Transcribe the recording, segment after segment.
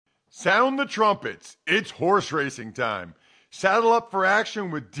Sound the trumpets. It's horse racing time. Saddle up for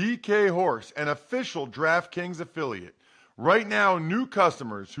action with DK Horse, an official DraftKings affiliate. Right now, new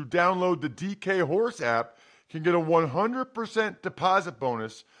customers who download the DK Horse app can get a 100% deposit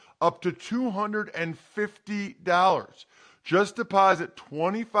bonus up to $250. Just deposit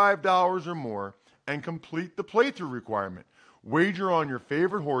 $25 or more and complete the playthrough requirement. Wager on your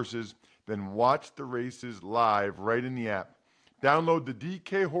favorite horses, then watch the races live right in the app. Download the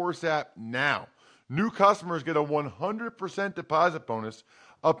DK Horse app now. New customers get a 100% deposit bonus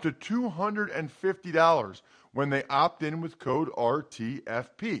up to $250 when they opt in with code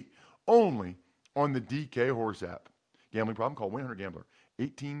RTFP. Only on the DK Horse app. Gambling problem? Call 1-800-GAMBLER.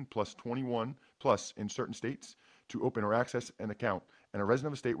 18 plus 21 plus in certain states to open or access an account and a resident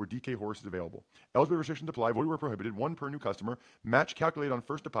of a state where DK Horse is available. Eligibility restrictions apply. Void where prohibited. One per new customer. Match calculated on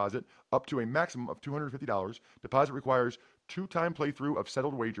first deposit up to a maximum of $250. Deposit requires 2-time playthrough of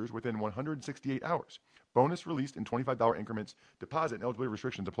settled wagers within 168 hours. Bonus released in $25 increments. Deposit and eligibility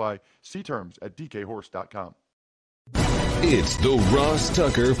restrictions apply. See terms at dkhorse.com. It's the Ross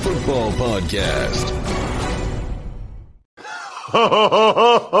Tucker Football Podcast.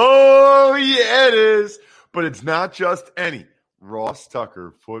 Oh, yeah, it is. But it's not just any Ross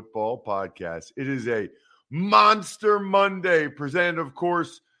Tucker Football Podcast. It is a Monster Monday presented, of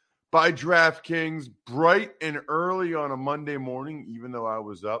course, by DraftKings, bright and early on a Monday morning, even though I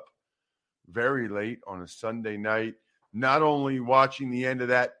was up very late on a Sunday night, not only watching the end of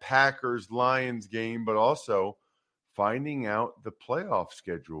that Packers-Lions game, but also finding out the playoff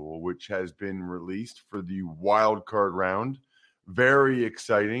schedule, which has been released for the wild card round. Very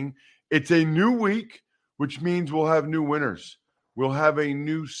exciting. It's a new week, which means we'll have new winners. We'll have a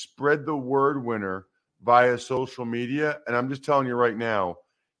new spread the word winner via social media. And I'm just telling you right now,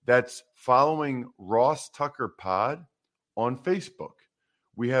 that's following Ross Tucker Pod on Facebook.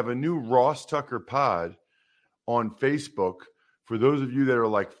 We have a new Ross Tucker Pod on Facebook. For those of you that are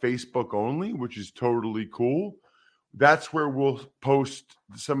like Facebook only, which is totally cool, that's where we'll post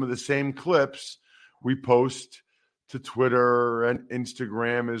some of the same clips we post to Twitter and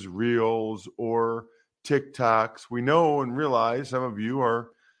Instagram as Reels or TikToks. We know and realize some of you are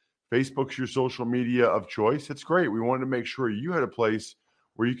Facebook's your social media of choice. It's great. We wanted to make sure you had a place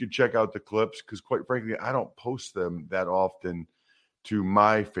where you could check out the clips because, quite frankly, I don't post them that often to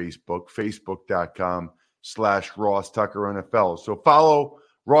my Facebook, facebook.com/Ross Tucker NFL. So follow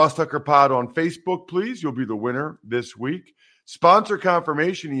Ross Tucker Pod on Facebook, please. You'll be the winner this week. Sponsor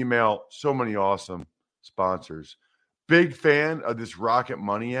confirmation email. So many awesome sponsors. Big fan of this Rocket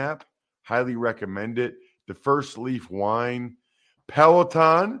Money app. Highly recommend it. The First Leaf Wine.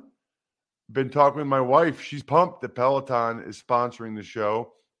 Peloton. Been talking with my wife. She's pumped that Peloton is sponsoring the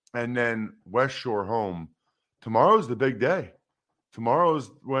show. And then West Shore Home. Tomorrow's the big day. Tomorrow's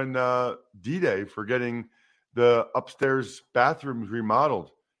when D-Day for getting the upstairs bathrooms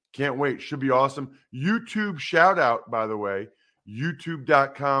remodeled. Can't wait. Should be awesome. YouTube shout out, by the way.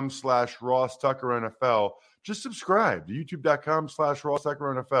 YouTube.com/Ross Tucker NFL. Just subscribe to youtube.com/Ross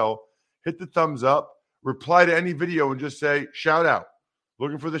Tucker NFL. Hit the thumbs up. Reply to any video and just say, shout out.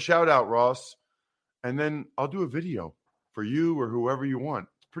 Looking for the shout out, Ross. And then I'll do a video for you or whoever you want.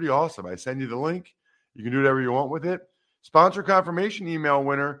 It's pretty awesome. I send you the link. You can do whatever you want with it. Sponsor confirmation email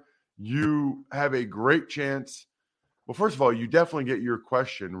winner. You have a great chance. Well, first of all, you definitely get your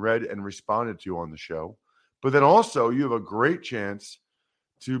question read and responded to on the show. But then also you have a great chance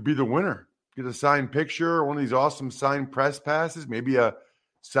to be the winner. Get a signed picture, one of these awesome signed press passes, maybe a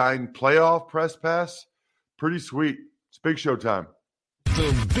signed playoff press pass. Pretty sweet. It's big show time.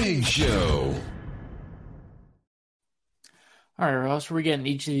 The Big Show. All right, Ross, we're getting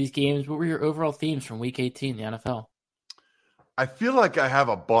each of these games. What were your overall themes from Week 18 in the NFL? I feel like I have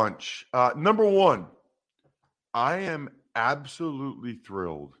a bunch. Number one, I am absolutely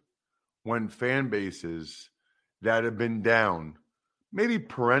thrilled when fan bases that have been down, maybe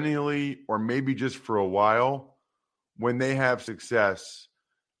perennially or maybe just for a while, when they have success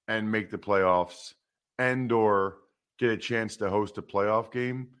and make the playoffs and or get a chance to host a playoff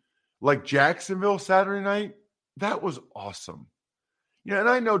game. Like Jacksonville Saturday night, that was awesome. Yeah, and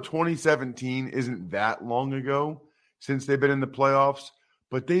I know 2017 isn't that long ago since they've been in the playoffs,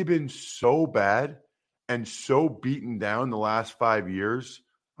 but they've been so bad and so beaten down the last 5 years.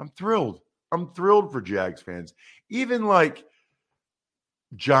 I'm thrilled. I'm thrilled for Jags fans. Even like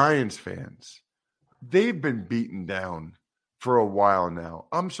Giants fans, they've been beaten down for a while now.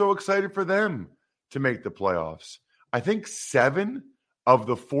 I'm so excited for them to make the playoffs. I think 7 of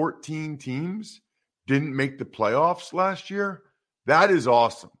the 14 teams didn't make the playoffs last year. That is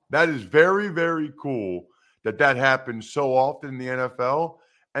awesome. That is very, very cool that happened so often in the NFL.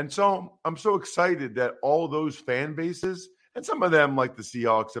 And so I'm so excited that all those fan bases, and some of them, like the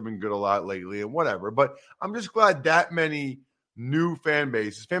Seahawks, have been good a lot lately and whatever. But I'm just glad that many new fan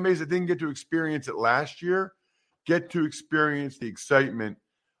bases that didn't get to experience it last year, get to experience the excitement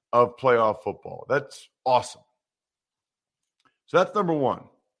of playoff football. That's awesome. So that's number one.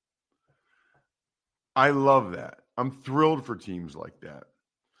 I love that. I'm thrilled for teams like that.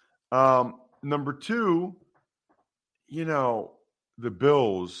 Number two, the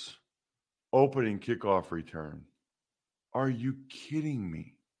Bills opening kickoff return. Are you kidding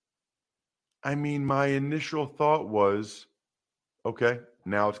me? I mean, my initial thought was, okay,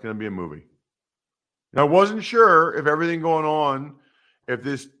 now it's going to be a movie. Now, I wasn't sure if everything going on, if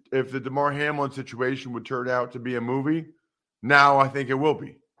the Damar Hamlin situation would turn out to be a movie. Now I think it will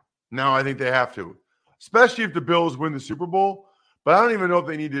be. Now I think they have to, especially if the Bills win the Super Bowl. But I don't even know if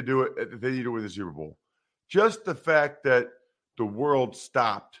they need to do it. If they need to win the Super Bowl. Just the fact that the world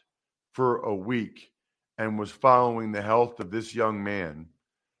stopped for a week and was following the health of this young man,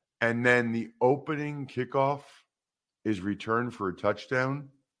 and then the opening kickoff is returned for a touchdown.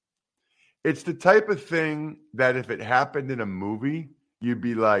 It's the type of thing that if it happened in a movie, you'd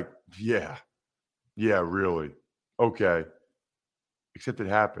be like, yeah, really. Okay. Except it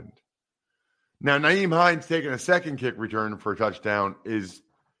happened. Now, Nyheim Hines taking a second kick return for a touchdown is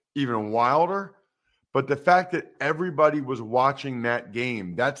even wilder. But the fact that everybody was watching that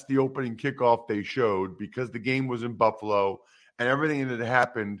game, that's the opening kickoff they showed because the game was in Buffalo and everything that had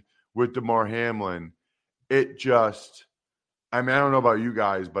happened with Damar Hamlin, it just, I don't know about you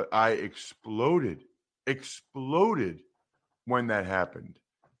guys, but I exploded when that happened.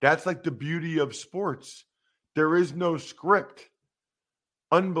 That's like the beauty of sports. There is no script.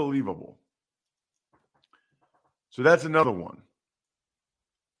 Unbelievable. So that's another one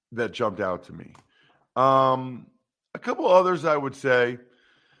that jumped out to me. A couple others I would say.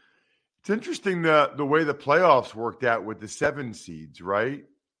 It's interesting the way the playoffs worked out with the 7 seeds, right?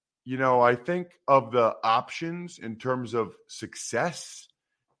 I think of the options in terms of success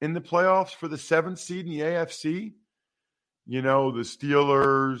in the playoffs for the 7th seed in the AFC. The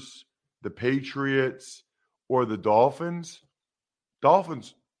Steelers, the Patriots, or the Dolphins.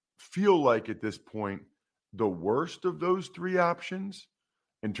 Dolphins feel like at this point the worst of those 3 options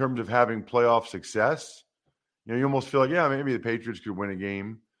in terms of having playoff success. You almost feel like, yeah, maybe the Patriots could win a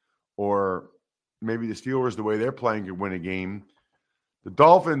game, or maybe the Steelers, the way they're playing, could win a game. The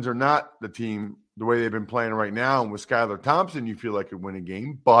Dolphins are not the team the way they've been playing right now, and with Skylar Thompson, you feel like could win a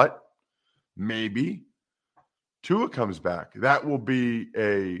game, but maybe Tua comes back. That will be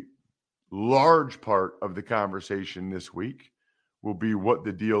a large part of the conversation this week, will be what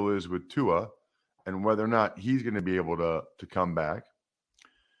the deal is with Tua and whether or not he's going to be able to come back.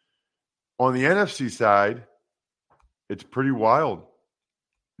 On the NFC side, it's pretty wild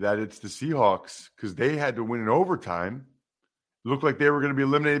that it's the Seahawks because they had to win in overtime. It looked like they were going to be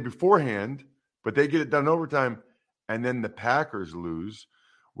eliminated beforehand, but they get it done in overtime, and then the Packers lose,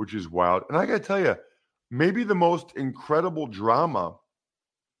 which is wild. And I got to tell you, maybe the most incredible drama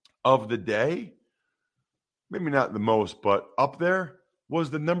of the day, maybe not the most, but up there,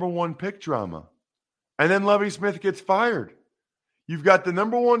 was the number 1 pick drama. And then Lovie Smith gets fired. You've got the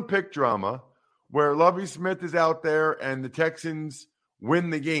number 1 pick drama where Lovie Smith is out there and the Texans win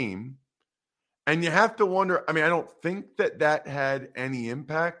the game. And you have to wonder, I don't think that had any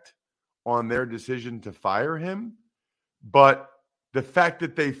impact on their decision to fire him. But the fact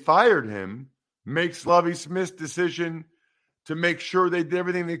that they fired him makes Lovie Smith's decision to make sure they did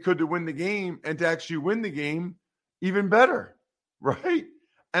everything they could to win the game and to actually win the game even better, right?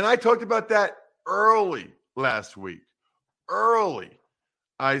 And I talked about that early last week.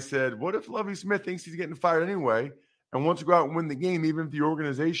 I said, what if Lovie Smith thinks he's getting fired anyway and wants to go out and win the game even if the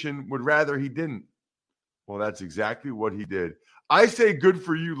organization would rather he didn't? Well, that's exactly what he did. I say good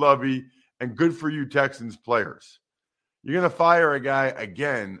for you, Lovie, and good for you, Texans players. You're going to fire a guy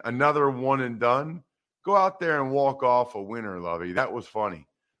again, another one and done. Go out there and walk off a winner, Lovie. That was funny,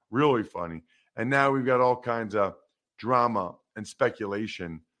 really funny. And now we've got all kinds of drama and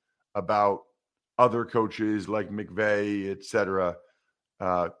speculation about other coaches like McVay, et cetera,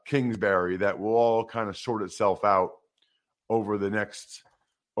 Kingsbury, that will all kind of sort itself out over the next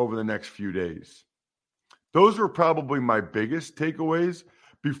few days. Those were probably my biggest takeaways.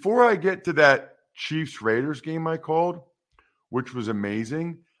 Before I get to that Chiefs-Raiders game I called, which was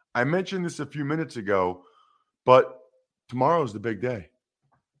amazing, I mentioned this a few minutes ago, but tomorrow's the big day.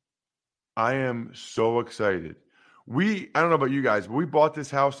 I am so excited. I don't know about you guys, but we bought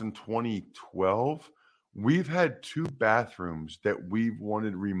this house in 2012. We've had 2 bathrooms that we've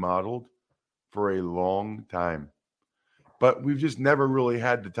wanted remodeled for a long time. but we've just never really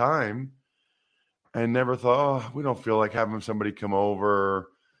had the time and never thought, oh, we don't feel like having somebody come over.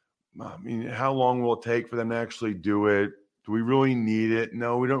 I mean, how long will it take for them to actually do it? Do we really need it?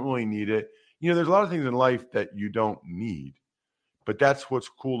 No, we don't really need it. There's a lot of things in life that you don't need, but that's what's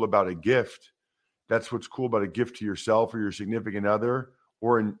cool about a gift. That's what's cool about a gift to yourself or your significant other,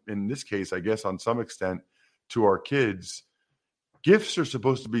 or in this case, I guess, on some extent, to our kids. Gifts are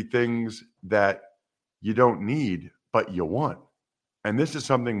supposed to be things that you don't need, but you want. And this is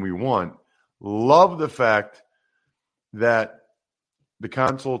something we want. Love the fact that the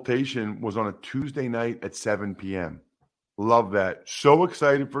consultation was on a Tuesday night at 7 p.m. Love that. So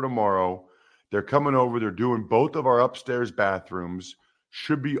excited for tomorrow. They're coming over. They're doing both of our upstairs bathrooms.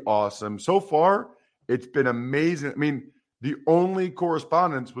 Should be awesome. So far, it's been amazing. I mean, the only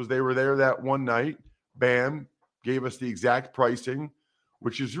correspondence was they were there that one night. Bam, gave us the exact pricing,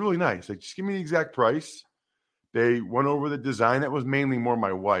 which is really nice. Like, just give me the exact price. They went over the design. That was mainly more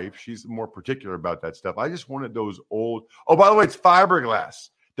my wife. She's more particular about that stuff. I just wanted those old. Oh, by the way, it's fiberglass.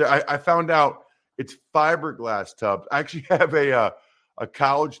 I found out it's fiberglass tubs. I actually have a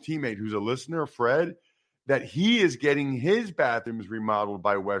college teammate who's a listener, Fred, that he is getting his bathrooms remodeled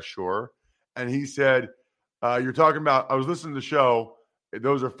by West Shore. And he said, you're talking about, I was listening to the show.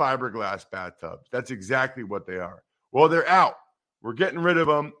 Those are fiberglass bathtubs. That's exactly what they are. Well, they're out. We're getting rid of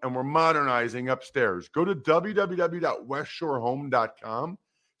them, and we're modernizing upstairs. Go to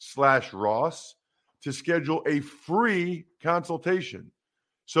www.westshorehome.com/Ross to schedule a free consultation.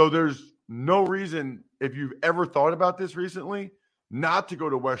 So there's no reason, if you've ever thought about this recently, not to go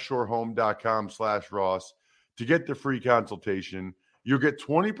to westshorehome.com/Ross to get the free consultation. You'll get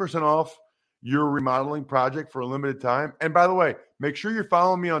 20% off your remodeling project for a limited time. And by the way, make sure you're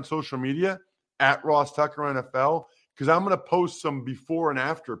following me on social media at Ross Tucker NFL, because I'm going to post some before and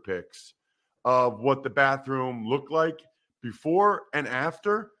after pics of what the bathroom looked like before and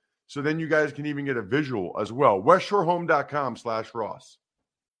after. So then you guys can even get a visual as well. westshorehome.com/Ross.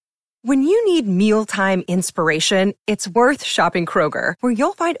 When you need mealtime inspiration, it's worth shopping Kroger, where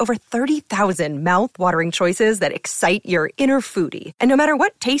you'll find over 30,000 mouth-watering choices that excite your inner foodie. And no matter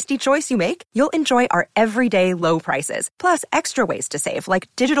what tasty choice you make, you'll enjoy our everyday low prices, plus extra ways to save, like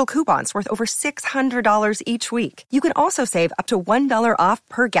digital coupons worth over $600 each week. You can also save up to $1 off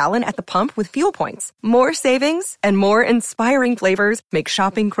per gallon at the pump with fuel points. More savings and more inspiring flavors make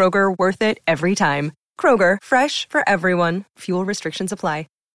shopping Kroger worth it every time. Kroger, fresh for everyone. Fuel restrictions apply.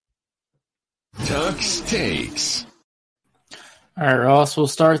 Tuck's Takes. All right, Ross, we'll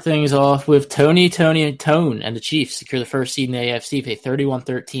start things off with Tony, and Tone, and the Chiefs secure the first seed in the AFC with a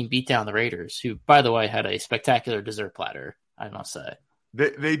 31-13 beat down the Raiders, who, by the way, had a spectacular dessert platter, I must say.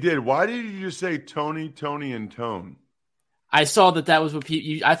 They did. Why did you just say Tony, and Tone? I saw that was what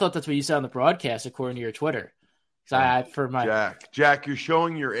I thought that's what you said on the broadcast, according to your Twitter. Jack, you're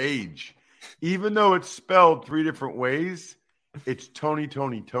showing your age. Even though it's spelled three different ways, it's Tony.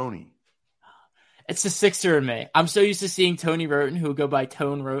 It's the Sixer in me. I'm so used to seeing Tony Roten, who will go by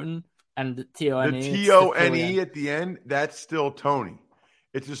Tone Roten, and the T-O-N-E. The T-O-N-E at the end, that's still Tony.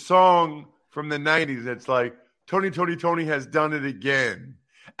 It's a song from the 90s that's like, Tony has done it again.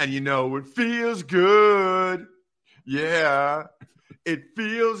 And it feels good. Yeah, it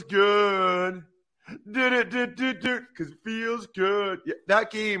feels good. Because it feels good. Yeah,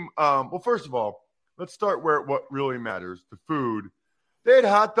 that game, well, first of all, let's start what really matters, the food. They had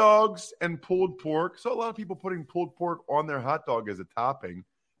hot dogs and pulled pork. So a lot of people putting pulled pork on their hot dog as a topping.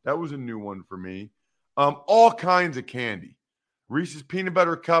 That was a new one for me. All kinds of candy. Reese's peanut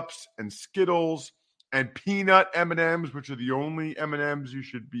butter cups and Skittles and peanut M&Ms, which are the only M&Ms you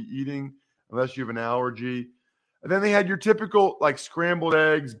should be eating unless you have an allergy. And then they had your typical like scrambled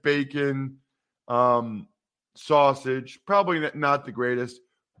eggs, bacon, sausage. Probably not the greatest.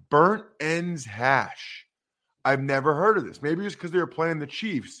 Burnt ends hash. I've never heard of this. Maybe it's because they were playing the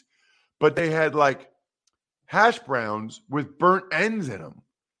Chiefs, but they had like hash browns with burnt ends in them.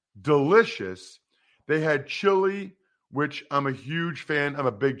 Delicious. They had chili, which I'm a huge fan. I'm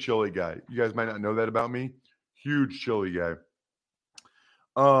a big chili guy. You guys might not know that about me. Huge chili guy.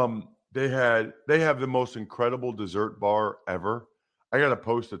 They have the most incredible dessert bar ever. I got to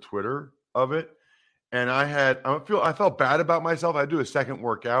post a Twitter of it. And I felt bad about myself. I do a second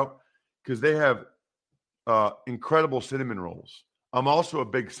workout because they have incredible cinnamon rolls. I'm also a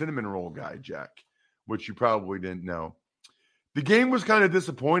big cinnamon roll guy, Jack, which you probably didn't know. The game was kind of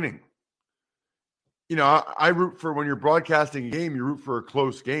disappointing. I root for, when you're broadcasting a game, you root for a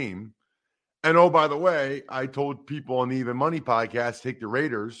close game. And oh, by the way, I told people on the Even Money podcast to take the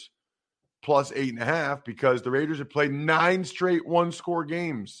Raiders plus 8.5 because the Raiders have played 9 straight one-score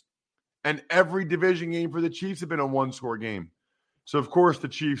games. And every division game for the Chiefs have been a one-score game. So, of course, the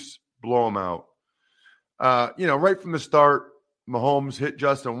Chiefs blow them out. Right from the start, Mahomes hit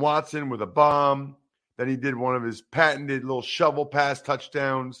Justin Watson with a bomb. Then he did one of his patented little shovel pass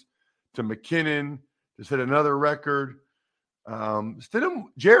touchdowns to McKinnon to set another record.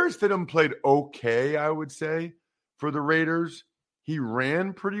 Jarrett Stidham played okay, I would say, for the Raiders. He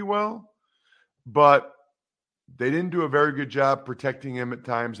ran pretty well, but they didn't do a very good job protecting him at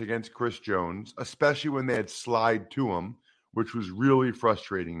times against Chris Jones, especially when they had slide to him, which was really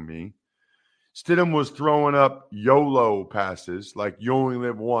frustrating me. Stidham was throwing up YOLO passes, like you only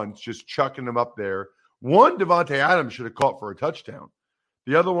live once, just chucking them up there. One, Devontae Adams should have caught for a touchdown.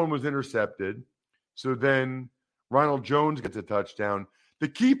 The other one was intercepted. So then Ronald Jones gets a touchdown. The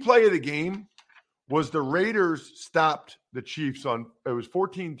key play of the game was the Raiders stopped the Chiefs on, it was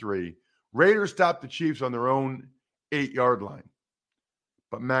 14-3. Raiders stopped the Chiefs on their own 8-yard line.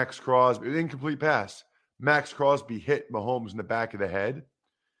 But Max Crosby, incomplete pass. Max Crosby hit Mahomes in the back of the head.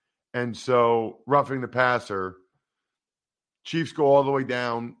 And so roughing the passer, Chiefs go all the way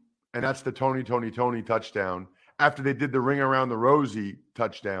down, and that's the Tony touchdown. After they did the ring around the Rosie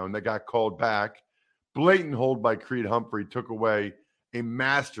touchdown that got called back, blatant hold by Creed Humphrey took away a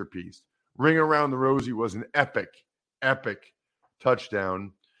masterpiece. Ring around the Rosie was an epic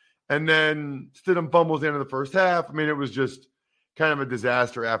touchdown. And then Stidham fumbles the end of the first half. I mean, it was just kind of a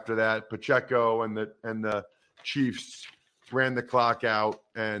disaster after that. Pacheco and the Chiefs ran the clock out,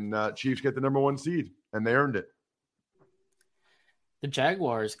 and Chiefs get the number 1 seed, and they earned it. The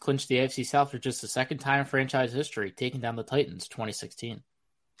Jaguars clinched the AFC South for just the second time in franchise history, taking down the Titans 2016.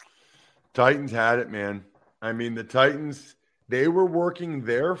 Titans had it, man. I mean, the Titans, they were working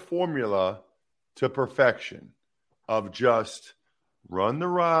their formula to perfection of just run the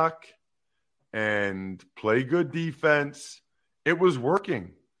rock and play good defense. It was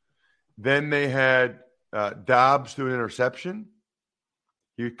working. Then they had Dobbs threw an interception.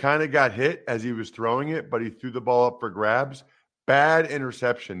 He kind of got hit as he was throwing it, but he threw the ball up for grabs. Bad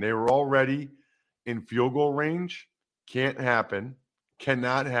interception. They were already in field goal range. Can't happen.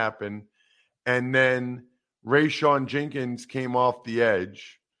 Cannot happen. And then Rayshon Jenkins came off the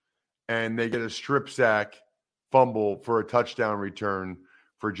edge, and they get a strip sack fumble for a touchdown return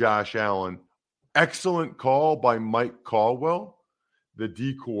for Josh Allen. Excellent call by Mike Caldwell, the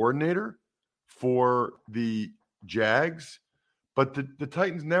D coordinator for the Jags. But the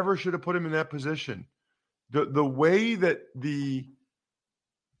Titans never should have put him in that position. The way that the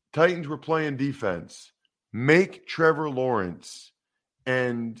Titans were playing defense make Trevor Lawrence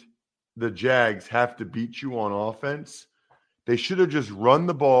and the Jags have to beat you on offense. They should have just run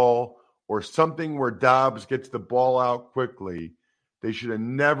the ball or something where Dobbs gets the ball out quickly. They should have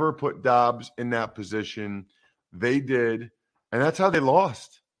never put Dobbs in that position. They did, and that's how they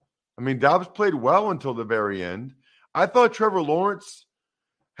lost. I mean, Dobbs played well until the very end. I thought Trevor Lawrence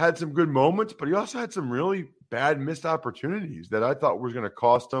had some good moments, but he also had some really bad missed opportunities that I thought was going to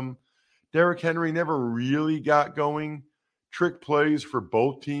cost him. Derrick Henry never really got going. Trick plays for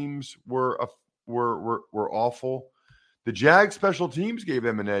both teams were awful. The Jags special teams gave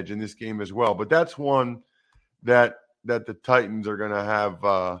them an edge in this game as well, but that's one that the Titans are going to have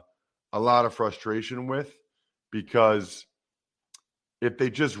a lot of frustration with, because if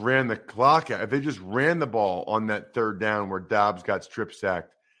they just ran the clock out, if they just ran the ball on that third down where Dobbs got strip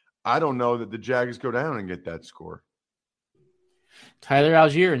sacked, I don't know that the Jags go down and get that score. Tyler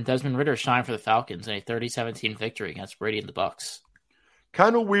Algier and Desmond Ridder shine for the Falcons in a 30-17 victory against Brady and the Bucs.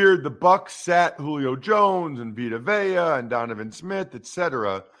 Kind of weird. The Bucs sat Julio Jones and Vita Vea and Donovan Smith,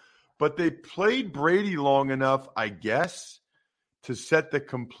 etc. But they played Brady long enough, I guess, to set the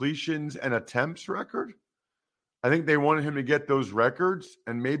completions and attempts record. I think they wanted him to get those records,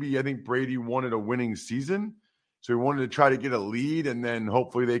 and maybe I think Brady wanted a winning season. So he wanted to try to get a lead, and then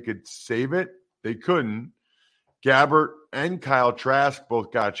hopefully they could save it. They couldn't. Gabbert and Kyle Trask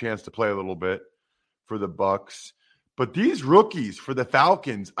both got a chance to play a little bit for the Bucs. But these rookies for the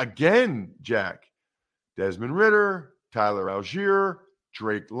Falcons, again, Jack, Desmond Ridder, Tyler Algier,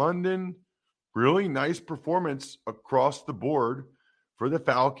 Drake London, really nice performance across the board for the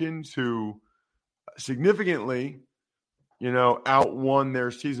Falcons, who significantly, outwon their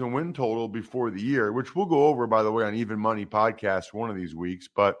season win total before the year, which we'll go over, by the way, on Even Money Podcast one of these weeks.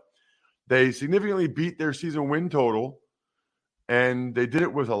 But they significantly beat their season win total, and they did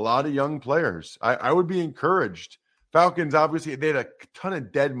it with a lot of young players. I would be encouraged. Falcons, obviously, they had a ton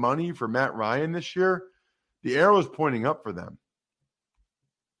of dead money for Matt Ryan this year. The arrow's pointing up for them.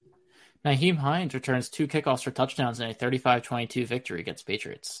 Nyheim Hines returns 2 kickoffs for touchdowns in a 35-22 victory against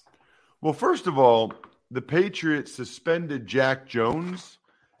Patriots. Well, first of all, the Patriots suspended Jack Jones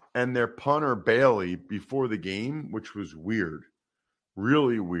and their punter Bailey before the game, which was weird,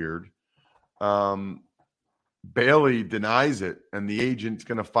 really weird. Bailey denies it, and the agent's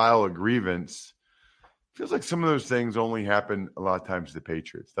going to file a grievance. Feels like some of those things only happen a lot of times to the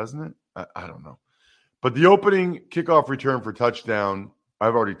Patriots, doesn't it? I don't know. But the opening kickoff return for touchdown,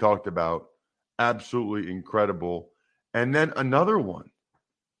 I've already talked about. Absolutely incredible. And then another one,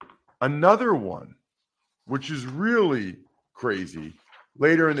 which is really crazy.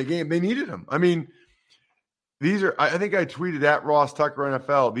 Later in the game, they needed him. I mean, I think I tweeted at Ross Tucker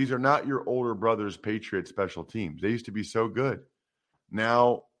NFL, these are not your older brother's Patriots special teams. They used to be so good.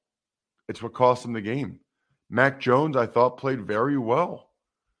 Now it's what cost them the game. Mac Jones, I thought, played very well.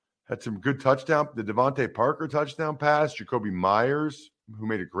 Had some good touchdown. The Devontae Parker touchdown pass. Jacoby Myers, who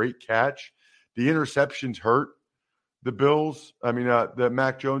made a great catch. The interceptions hurt the Bills. The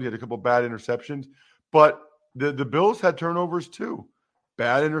Mac Jones, he had a couple bad interceptions. But the Bills had turnovers too.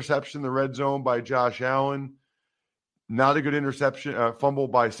 Bad interception in the red zone by Josh Allen. Not a good interception, fumble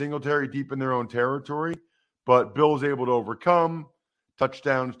by Singletary deep in their own territory. But Bills able to overcome.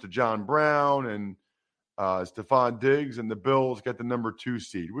 Touchdowns to John Brown and Stephon Diggs, and the Bills get the number 2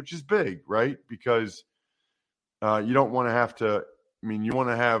 seed, which is big, right? Because you don't want to have to – you want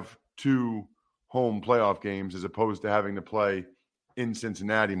to have 2 home playoff games as opposed to having to play in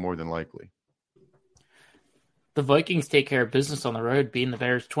Cincinnati more than likely. The Vikings take care of business on the road, beating the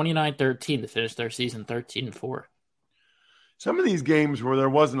Bears 29-13 to finish their season 13-4. Some of these games where there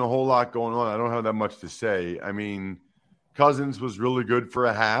wasn't a whole lot going on, I don't have that much to say. Cousins was really good for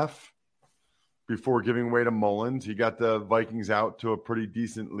a half before giving way to Mullins. He got the Vikings out to a pretty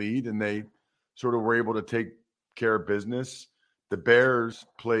decent lead, and they sort of were able to take care of business. The Bears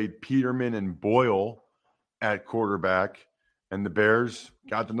played Peterman and Boyle at quarterback, and the Bears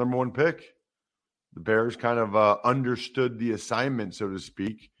got the number 1 pick. The Bears kind of understood the assignment, so to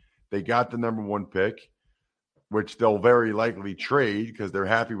speak. They got the number 1 pick, which they'll very likely trade because they're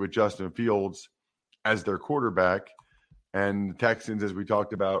happy with Justin Fields as their quarterback. And the Texans, as we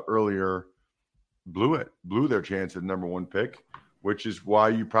talked about earlier, blew their chance at the number 1 pick, which is why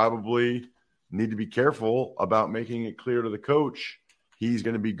you probably need to be careful about making it clear to the coach he's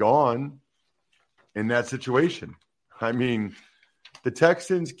going to be gone in that situation. The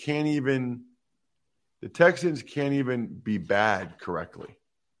Texans can't even be bad correctly.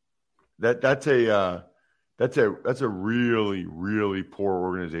 That's a really, really poor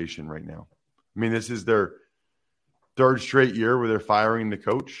organization right now. This is their 3rd straight year where they're firing the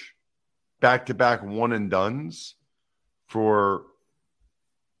coach. Back-to-back one-and-dones for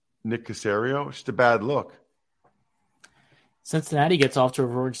Nick Caserio. It's just a bad look. Cincinnati gets off to a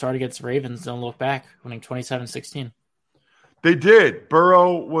roaring start against the Ravens. Don't look back, winning 27-16. They did.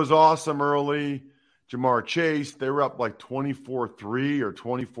 Burrow was awesome early. Jamar Chase, they were up like 24-3 or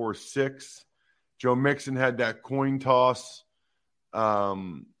 24-6. Joe Mixon had that coin toss,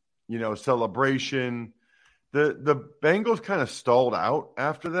 celebration. The Bengals kind of stalled out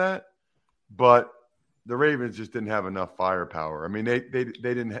after that, but the Ravens just didn't have enough firepower. They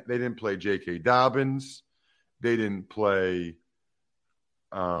didn't play J.K. Dobbins. They didn't play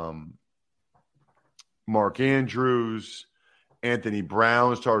Mark Andrews. Anthony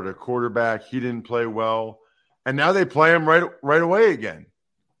Brown started a quarterback. He didn't play well. And now they play him right away again.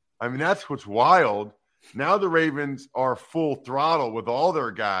 That's what's wild. Now the Ravens are full throttle with all their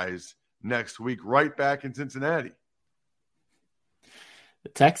guys next week, right back in Cincinnati. The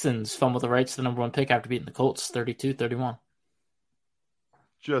Texans fumbled the rights to the number 1 pick after beating the Colts 32-31.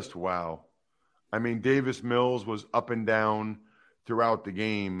 Just wow. Davis Mills was up and down throughout the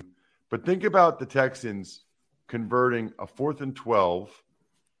game. But think about the Texans converting a 4th and 12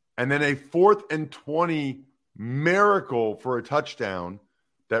 and then a 4th and 20 miracle for a touchdown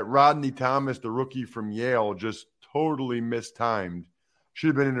that Rodney Thomas, the rookie from Yale, just totally mistimed. Should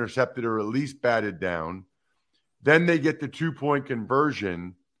have been intercepted or at least batted down. Then they get the 2-point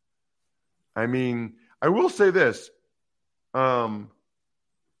conversion. I will say this. Sam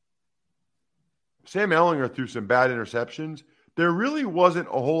Ehlinger threw some bad interceptions. There really wasn't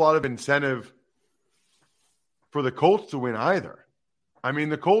a whole lot of incentive for the Colts to win either.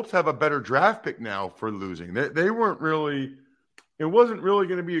 The Colts have a better draft pick now for losing. They weren't really – it wasn't really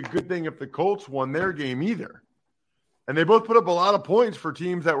going to be a good thing if the Colts won their game either. And they both put up a lot of points for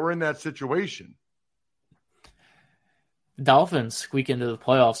teams that were in that situation. The Dolphins squeak into the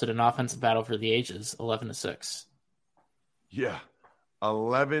playoffs at an offensive battle for the ages, 11-6. Yeah,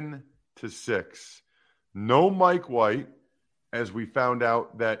 11-6. No Mike White, as we found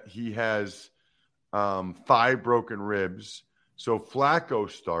out that he has 5 broken ribs. So Flacco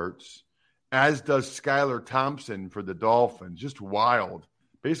starts, as does Skylar Thompson for the Dolphins. Just wild.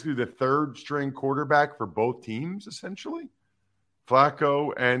 basically the third string quarterback for both teams, essentially.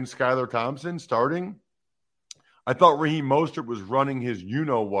 Flacco and Skylar Thompson starting. I thought Raheem Mostert was running his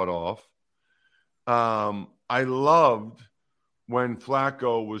you-know-what off. I loved when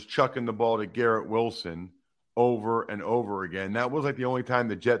Flacco was chucking the ball to Garrett Wilson over and over again. That was like the only time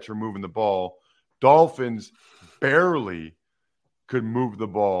the Jets were moving the ball. Dolphins barely could move the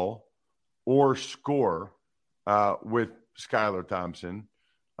ball or score with Skylar Thompson,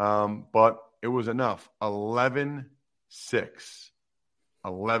 but it was enough. 11-6.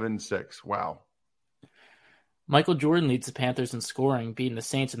 11-6. Wow. Michael Jordan leads the Panthers in scoring, beating the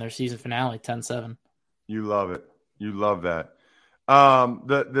Saints in their season finale 10-7. You love it. You love that.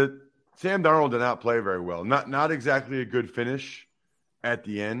 The Sam Darnold did not play very well. Not exactly a good finish at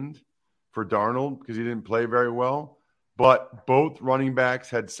the end for Darnold because he didn't play very well. But both running backs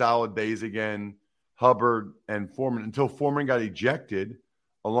had solid days again, Hubbard and Foreman, until Foreman got ejected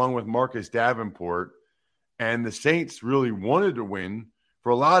along with Marcus Davenport. And the Saints really wanted to win for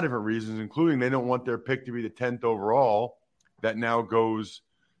a lot of different reasons, including they don't want their pick to be the 10th overall that now goes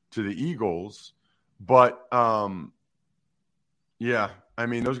to the Eagles. But, yeah, I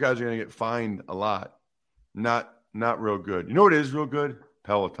mean, those guys are going to get fined a lot. Not real good. You know what is real good?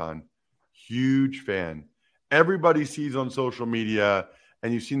 Peloton. Huge fan. Everybody sees on social media,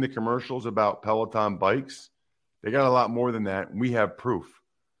 and you've seen the commercials about Peloton bikes. They got a lot more than that. We have proof.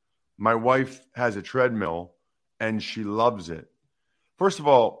 My wife has a treadmill, and she loves it. First of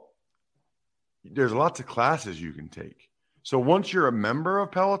all, there's lots of classes you can take. So once you're a member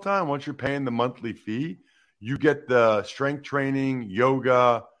of Peloton, once you're paying the monthly fee, you get the strength training,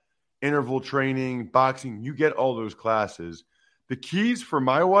 yoga, interval training, boxing. You get all those classes. The keys for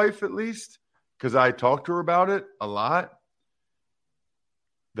my wife, at least, because I talked to her about it a lot,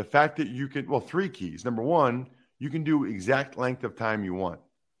 the fact that you can, well, 3 keys. Number one, you can do exact length of time you want.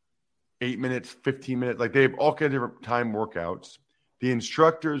 8 minutes, 15 minutes. Like they have all kinds of different time workouts. The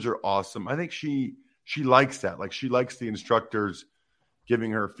instructors are awesome. I think she likes that. Like she likes the instructors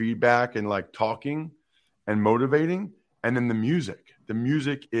giving her feedback and like talking and motivating. And then the music. The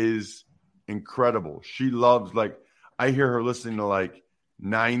music is incredible. She loves, like, I hear her listening to like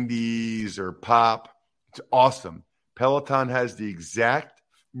 90s or pop. It's awesome. Peloton has the exact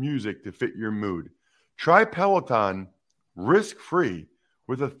music to fit your mood. Try Peloton risk-free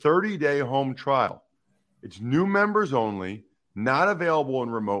with a 30-day home trial. It's new members only, not available in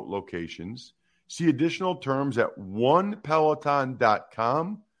remote locations. See additional terms at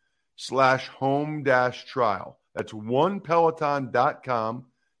onepeloton.com/home-trial. That's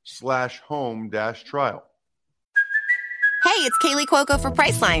onepeloton.com/home-trial. Hey, it's Kaylee Cuoco for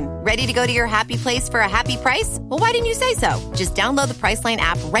Priceline. Ready to go to your happy place for a happy price? Well, why didn't you say so? Just download the Priceline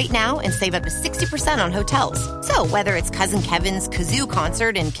app right now and save up to 60% on hotels. So whether it's Cousin Kevin's Kazoo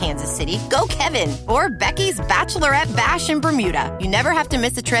Concert in Kansas City, go Kevin, or Becky's Bachelorette Bash in Bermuda, you never have to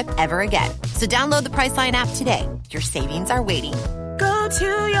miss a trip ever again. So download the Priceline app today. Your savings are waiting. Go to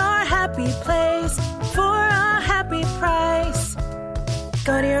your happy place for a happy price.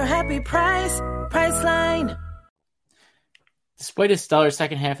 Go to your happy price, Priceline. Despite a stellar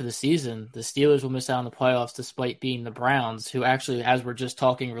second half of the season, the Steelers will miss out on the playoffs despite being the Browns, who actually, as we're just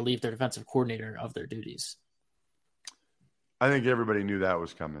talking, relieved their defensive coordinator of their duties. I think everybody knew that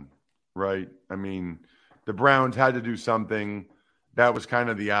was coming, right? I mean, the Browns had to do something. That was kind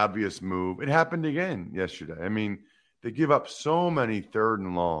of the obvious move. It happened again yesterday. I mean, they give up so many 3rd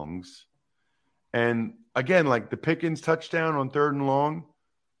and longs. And again, like the Pickens touchdown on 3rd and long,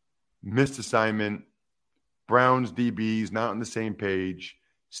 missed assignment. Browns DBs not on the same page,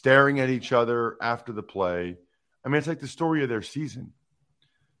 staring at each other after the play. I mean, it's like the story of their season.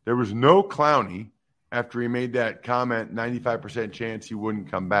 There was no Clowney after he made that comment, 95% chance he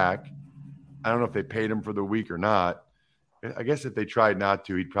wouldn't come back. I don't know if they paid him for the week or not. I guess if they tried not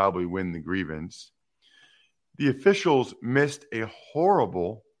to, he'd probably win the grievance. The officials missed a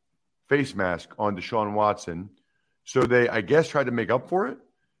horrible face mask on Deshaun Watson, so they, I guess, tried to make up for it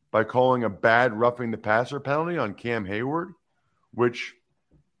by calling a bad roughing the passer penalty on Cam Hayward, which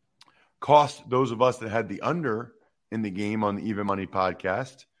cost those of us that had the under in the game on the Even Money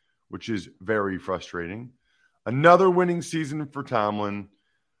podcast, which is very frustrating. Another winning season for Tomlin.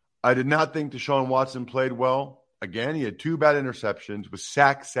 I did not think Deshaun Watson played well. Again, he had 2 bad interceptions, was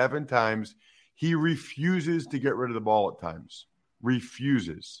sacked 7 times. He refuses to get rid of the ball at times.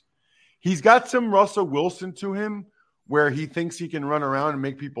 Refuses. He's got some Russell Wilson to him, where he thinks he can run around and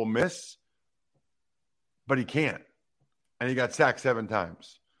make people miss, but he can't. And he got sacked 7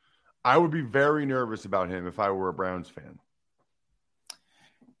 times. I would be very nervous about him if I were a Browns fan.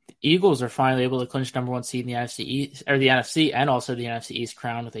 The Eagles are finally able to clinch number one seed in the NFC East, or the NFC, and also the NFC East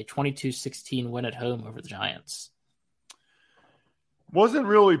crown with a 22-16 win at home over the Giants. Wasn't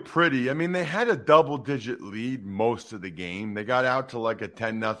really pretty. I mean, they had a double-digit lead most of the game. They got out to like a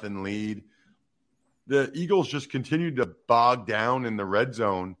 10-0 lead. The Eagles just continued to bog down in the red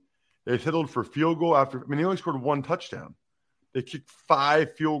zone. They settled for field goal after – I mean, they only scored one touchdown. They kicked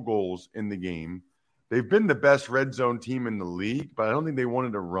 5 field goals in the game. They've been the best red zone team in the league, but I don't think they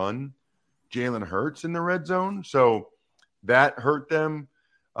wanted to run Jalen Hurts in the red zone. So that hurt them.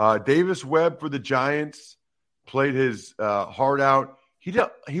 Davis Webb for the Giants played his heart out.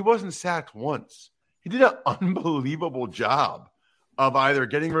 He wasn't sacked once. He did an unbelievable job of either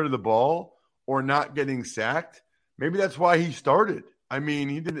getting rid of the ball or not getting sacked. Maybe that's why he started. I mean,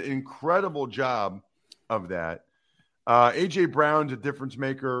 he did an incredible job of that. A.J. Brown's a difference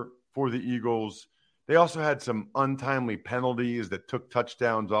maker for the Eagles. They also had some untimely penalties that took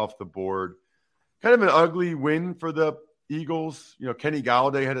touchdowns off the board. Kind of an ugly win for the Eagles. You know, Kenny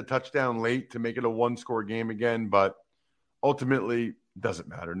Golladay had a touchdown late to make it a one-score game again, but ultimately doesn't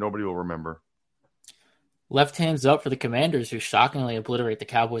matter. Nobody will remember. Left hands up for the Commanders, who shockingly obliterate the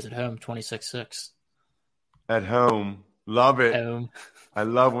Cowboys at home, 26-6. At home. Love it. Home. I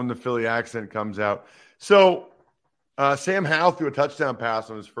love when the Philly accent comes out. So Sam Howell threw a touchdown pass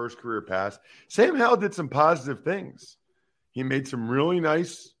on his first career pass. Sam Howell did some positive things. He made some really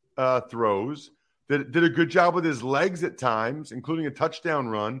nice throws. Did a good job with his legs at times, including a touchdown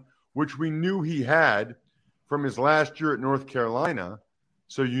run, which we knew he had from his last year at North Carolina.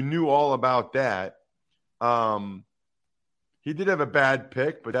 So you knew all about that. He did have a bad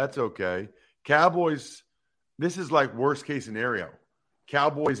pick, but that's okay. Cowboys, this is like worst case scenario.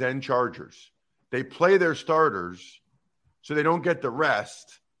 Cowboys and Chargers. They play their starters so they don't get the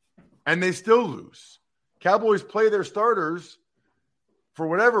rest, and they still lose. Cowboys play their starters for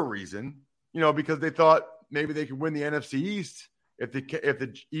whatever reason, you know, because they thought maybe they could win the NFC East if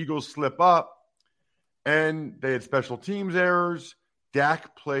the Eagles slip up, and they had special teams errors.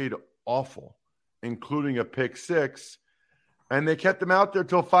 Dak played awful, including a pick six, and they kept them out there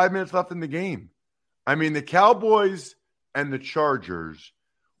till 5 minutes left in the game. I mean, the Cowboys and the Chargers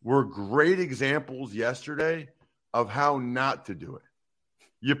were great examples yesterday of how not to do it.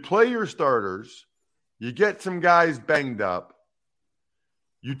 You play your starters, you get some guys banged up,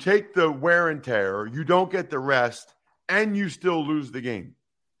 you take the wear and tear, you don't get the rest, and you still lose the game.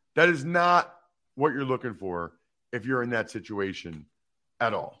 That is not what you're looking for if you're in that situation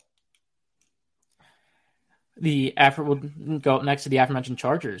at all. We'll go up next to the aforementioned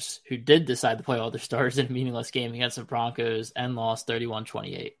Chargers, who did decide to play all their stars in a meaningless game against the Broncos and lost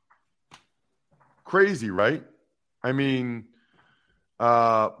 31-28. Crazy, right? I mean,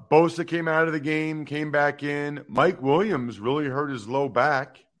 Bosa came out of the game, came back in. Mike Williams really hurt his low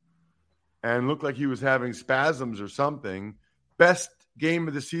back and looked like he was having spasms or something. Best game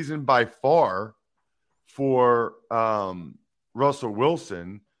of the season by far for Russell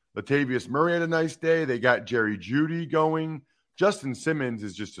Wilson. Latavius Murray had a nice day. They got Jerry Jeudy going. Justin Simmons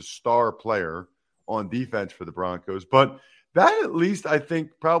is just a star player on defense for the Broncos. But that at least, I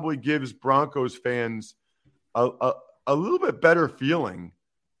think, probably gives Broncos fans a little bit better feeling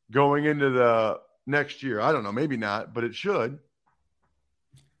going into the next year. I don't know, maybe not, but it should.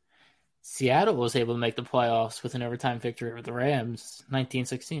 Seattle was able to make the playoffs with an overtime victory over the Rams,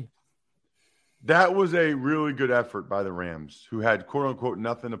 19-16. That was a really good effort by the Rams, who had, quote-unquote,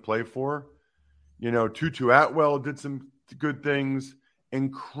 nothing to play for. You know, Tutu Atwell did some good things.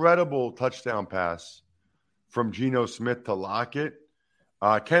 Incredible touchdown pass from Geno Smith to Lockett.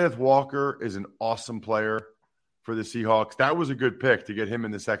 Kenneth Walker is an awesome player for the Seahawks. That was a good pick to get him in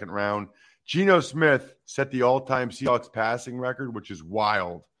the second round. Geno Smith set the all-time Seahawks passing record, which is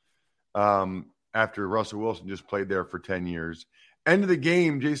wild, after Russell Wilson just played there for 10 years. End of the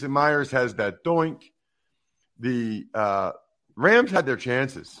game, Jason Myers has that doink. The Rams had their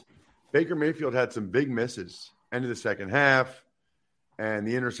chances. Baker Mayfield had some big misses. End of the second half, and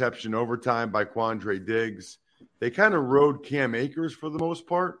the interception overtime by Quandre Diggs. They kind of rode Cam Akers for the most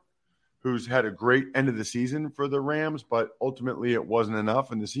part, who's had a great end of the season for the Rams, but ultimately it wasn't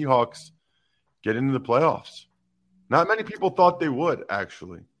enough, and the Seahawks get into the playoffs. Not many people thought they would,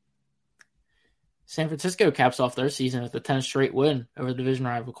 actually. San Francisco caps off their season with a 10th straight win over the division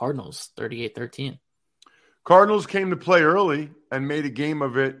rival Cardinals, 38-13. Cardinals came to play early and made a game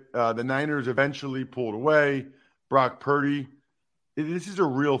of it. The Niners eventually pulled away. Brock Purdy, this is a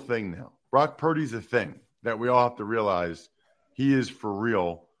real thing now. Brock Purdy's a thing that we all have to realize. He is for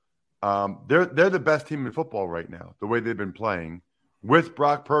real. They're the best team in football right now, the way they've been playing, with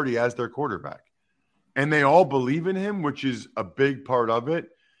Brock Purdy as their quarterback. And they all believe in him, which is a big part of it.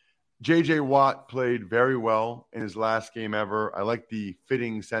 J.J. Watt played very well in his last game ever. I like the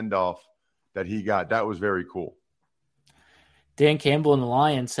fitting send-off that he got. That was very cool. Dan Campbell and the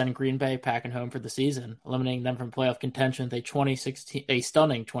Lions sent Green Bay packing home for the season, eliminating them from playoff contention with a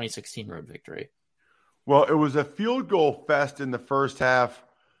stunning 2016 road victory. Well, it was a field goal fest in the first half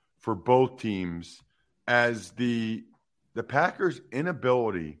for both teams, as the Packers'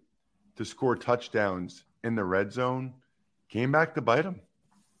 inability to score touchdowns in the red zone came back to bite them.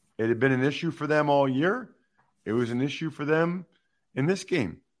 It had been an issue for them all year. It was an issue for them in this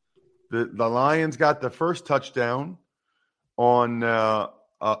game. The Lions got the first touchdown on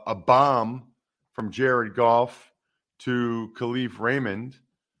a bomb from Jared Goff to Khalif Raymond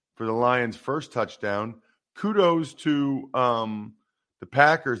for the Lions' first touchdown. Kudos to the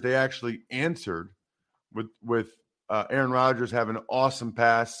Packers. They actually answered with Aaron Rodgers having an awesome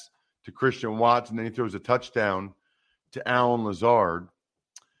pass to Christian Watson, and then he throws a touchdown to Allen Lazard.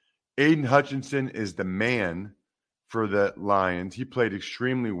 Aiden Hutchinson is the man for the Lions. He played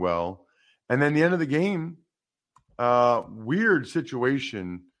extremely well. And then the end of the game, weird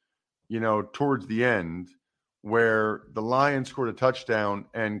situation, towards the end, where the Lions scored a touchdown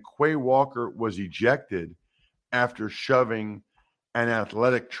and Quay Walker was ejected after shoving an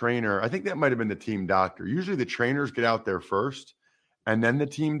athletic trainer. I think that might have been the team doctor. Usually the trainers get out there first, and then the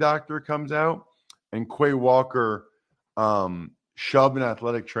team doctor comes out, and Quay Walker shoved an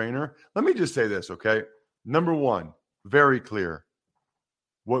athletic trainer. Let me just say this, okay? Number one, very clear.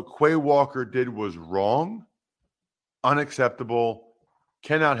 What Quay Walker did was wrong, unacceptable,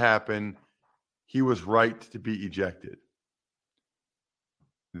 cannot happen. He was right to be ejected.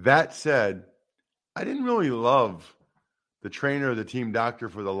 That said, I didn't really love the trainer, the team doctor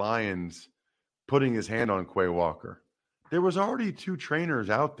for the Lions, putting his hand on Quay Walker. There was already two trainers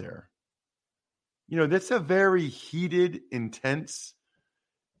out there. That's a very heated, intense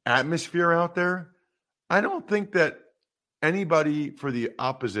atmosphere out there. I don't think that anybody for the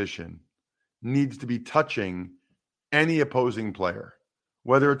opposition needs to be touching any opposing player,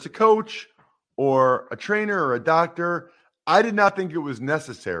 whether it's a coach or a trainer or a doctor. I did not think it was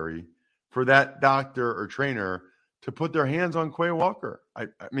necessary for that doctor or trainer to put their hands on Quay Walker. I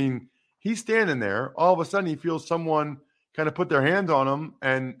mean, he's standing there. All of a sudden, he feels someone kind of put their hands on him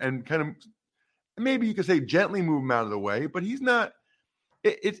and kind of, maybe you could say gently move him out of the way, but he's not.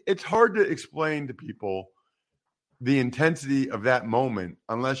 It's hard to explain to people the intensity of that moment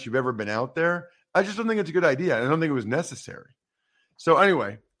unless you've ever been out there. I just don't think it's a good idea. I don't think it was necessary. So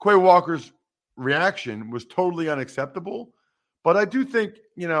anyway, Quay Walker's reaction was totally unacceptable. But I do think,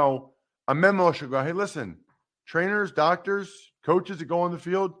 a memo should go, hey, listen, trainers, doctors, coaches that go on the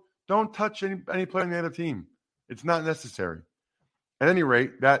field, don't touch any player on the other team. It's not necessary. At any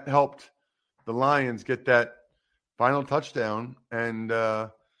rate, that helped the Lions get that final touchdown and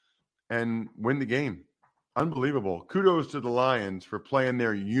win the game. Unbelievable. Kudos to the Lions for playing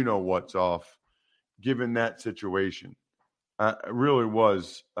their you-know-what's off, given that situation. It really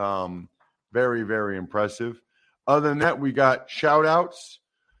was very, very impressive. Other than that, we got shout-outs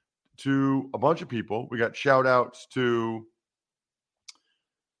to a bunch of people. We got shout-outs to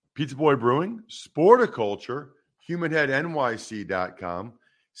Pizza Boy Brewing, Sporticulture, HumanHeadNYC.com,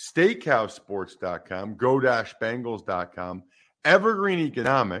 SteakhouseSports.com, Go-Bengals.com, Evergreen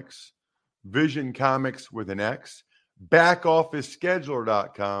Economics, Vision Comics with an X,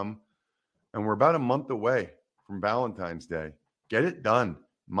 BackOfficeScheduler.com, and we're about a month away from Valentine's Day. Get it done.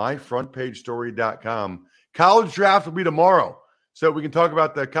 MyFrontPageStory.com. College draft will be tomorrow, so we can talk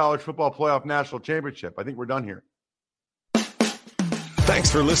about the College Football Playoff National Championship. I think we're done here. Thanks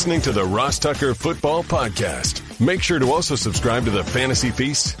for listening to the Ross Tucker Football Podcast. Make sure to also subscribe to the Fantasy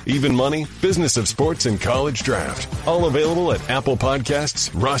Feast, Even Money, Business of Sports, and College Draft. All available at Apple Podcasts,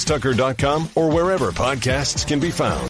 RossTucker.com, or wherever podcasts can be found.